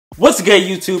What's good,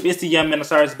 YouTube? It's the Young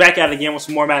Asar back out again with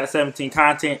some more Madden 17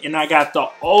 content, and I got the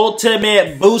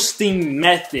ultimate boosting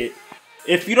method.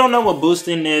 If you don't know what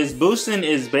boosting is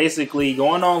basically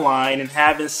going online and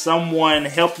having someone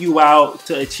help you out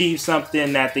to achieve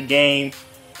something that the game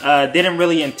didn't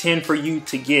really intend for you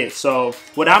to get. So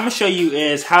what I'm gonna show you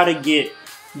is how to get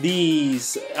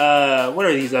these what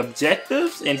are these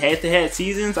objectives in head-to-head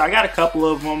seasons. I got a couple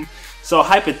of them. So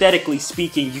hypothetically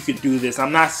speaking, you could do this.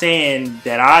 I'm not saying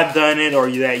that I've done it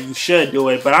or that you should do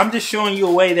it, but I'm just showing you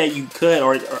a way that you could,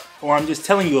 or I'm just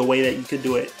telling you a way that you could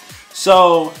do it.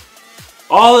 So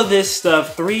all of this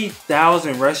stuff,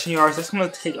 3,000 rushing yards, that's going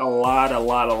to take a lot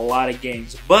of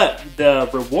games. But the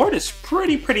reward is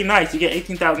pretty nice. You get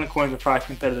 18,000 coins with 5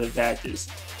 competitive badges.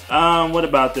 What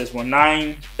about this one?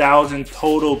 9,000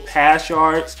 total pass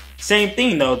yards. Same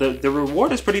thing though, the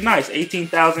reward is pretty nice,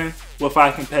 18,000 with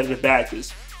 5 competitive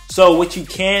badges. So what you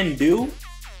can do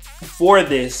for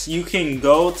this, you can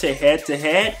go to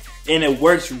head-to-head, and it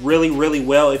works really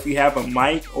well if you have a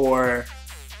mic or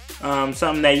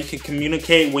something that you can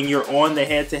communicate when you're on the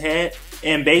head-to-head.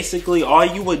 And basically all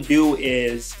you would do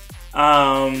is,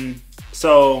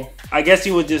 so I guess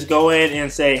you would just go in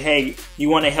and say, hey, you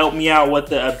want to help me out with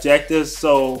the objectives,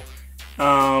 so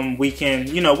we can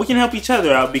help each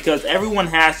other out, because everyone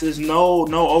has this. No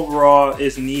overall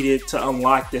is needed to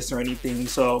unlock this or anything.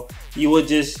 So you would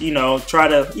just, try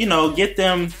to, get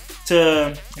them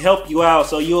to help you out.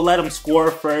 So you'll let them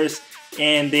score first,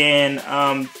 and then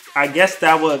I guess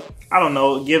that would, I don't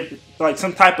know, give like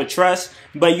some type of trust.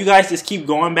 But you guys just keep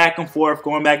going back and forth,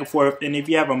 and if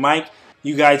you have a mic,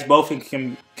 you guys both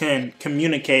can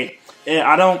communicate.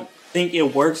 I don't think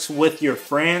it works with your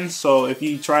friends, so if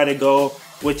you try to go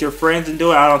with your friends and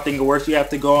do it, I don't think it works. You have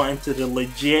to go into the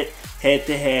legit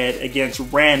head-to-head against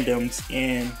randoms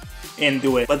and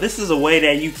do it. But this is a way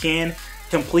that you can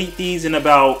complete these in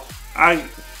about, the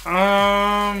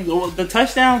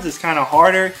touchdowns is kind of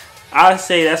harder. I'd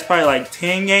say that's probably like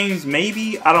 10 games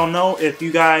maybe. I don't know if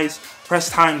you guys press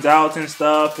times out and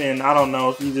stuff, and I don't know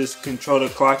if you just control the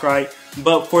clock right.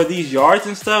 But for these yards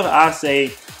and stuff, I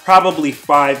say probably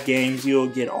 5 games you'll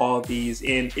get all these,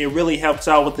 and it really helps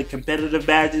out with the competitive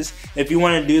badges. If you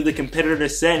want to do the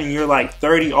competitive set and you're like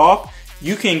 30 off,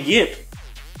 you can get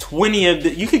 20 of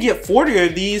you could get 40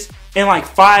 of these in like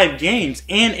 5 games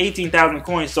and 18,000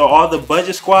 coins. So all the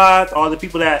budget squads, all the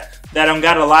people that don't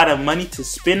got a lot of money to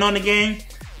spend on the game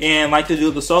and like to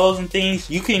do the solos and things,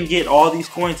 you can get all these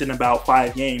coins in about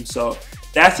 5 games. So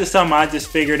that's just something I just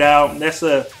figured out. That's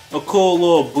a cool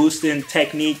little boosting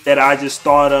technique that I just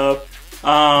thought of.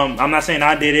 I'm not saying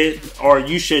I did it or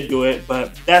you should do it,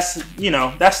 but that's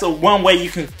the one way you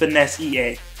can finesse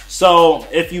EA. So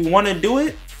if you want to do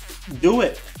it, do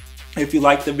it. If you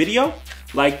like the video,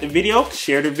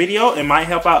 share the video. It might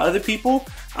help out other people.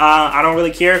 I don't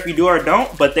really care if you do or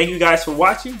don't, but thank you guys for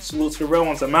watching. Salute to the real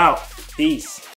ones. I'm out. Peace.